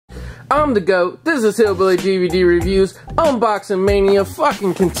I'm the GOAT. This is Hillbilly DVD Reviews. Unboxing mania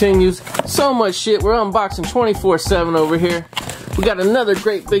fucking continues. So much shit. We're unboxing 24/7 over here. We got another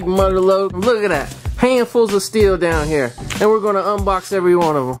great big mother load. Look at that. Handfuls of steel down here. And we're going to unbox every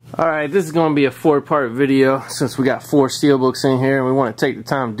one of them. Alright, this is going to be a 4-part video since we got 4 steelbooks in here and we want to take the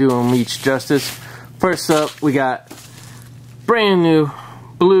time to do them each justice. First up, we got brand new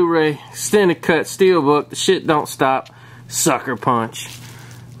Blu-ray extended cut steelbook. The shit don't stop. Sucker Punch.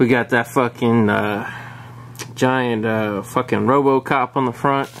 We got that fucking giant fucking RoboCop on the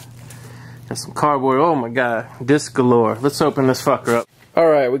front. Got some cardboard. Oh my god, disc galore. Let's open this fucker up.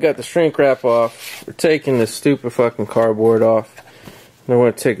 Alright, we got the shrink wrap off. We're taking this stupid fucking cardboard off. And I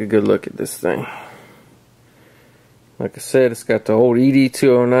want to take a good look at this thing. Like I said, it's got the old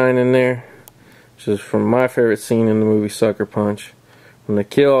ED-209 in there. Which is from my favorite scene in the movie Sucker Punch. When they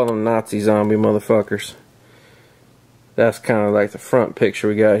kill all them Nazi zombie motherfuckers. That's kind of like the front picture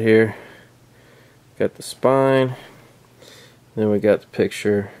we got here. Got the spine. Then we got the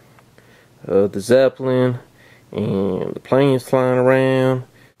picture of the Zeppelin. And the planes flying around.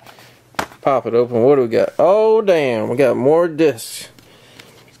 Pop it open. What do we got? Oh damn, we got more discs.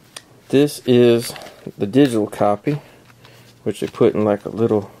 This is the digital copy, which they put in like a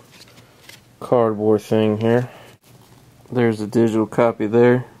little cardboard thing here. There's the digital copy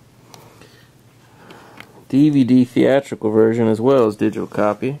there. DVD theatrical version as well as digital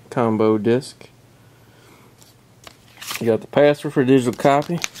copy. Combo disc. You got the password for digital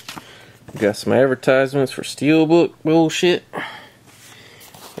copy. We got some advertisements for steelbook bullshit.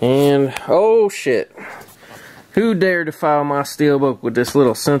 And oh shit. Who dared to file my steelbook with this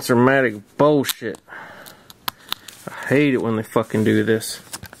little Sensormatic bullshit? I hate it when they fucking do this.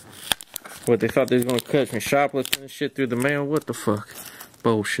 What, they thought they was gonna catch me shoplifting this shit through the mail? What the fuck?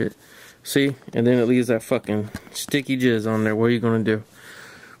 Bullshit. See? And then it leaves that fucking sticky jizz on there. What are you gonna do?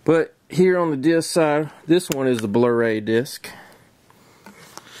 But here on the disc side, this one is the Blu-ray disc.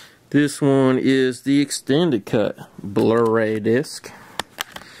 This one is the extended cut Blu-ray disc.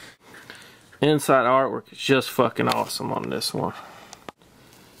 Inside artwork is just fucking awesome on this one.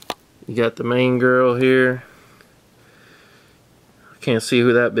 You got the main girl here. I can't see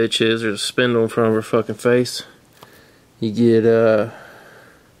who that bitch is. There's a spindle in front of her fucking face. You get the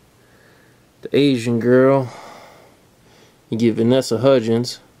Asian girl. You get Vanessa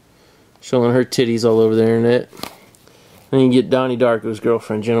Hudgens showing her titties all over the internet. Then you get Donnie Darko's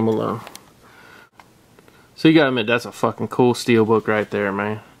girlfriend, Jenna Malone. So you gotta admit, that's a fucking cool steelbook right there,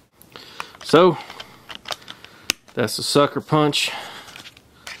 man. So, that's the Sucker Punch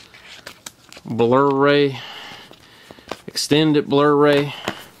Blu-ray, extended Blu-ray,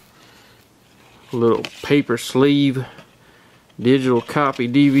 little paper sleeve, digital copy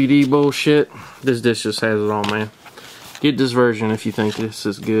DVD bullshit. This disc just has it all, man. Get this version if you think this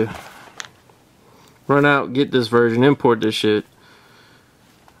is good. Run out, get this version, import this shit.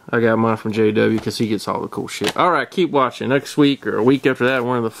 I got mine from JW because he gets all the cool shit. Alright, keep watching. Next week or a week after that,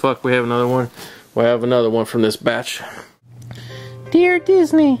 whenever the fuck we have another one, we'll have another one from this batch. Dear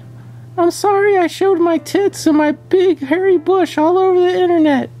Disney, I'm sorry I showed my tits and my big hairy bush all over the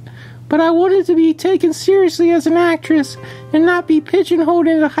internet. But I wanted to be taken seriously as an actress and not be pigeonholed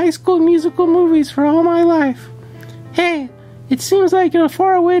into High School Musical movies for all my life. Hey, it seems like a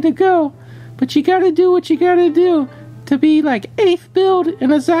far way to go. But you gotta do what you gotta do to be like 8th build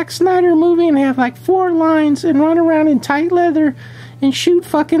in a Zack Snyder movie and have like 4 lines and run around in tight leather and shoot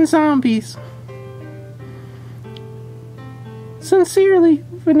fucking zombies. Sincerely,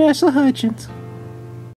 Vanessa Hudgens.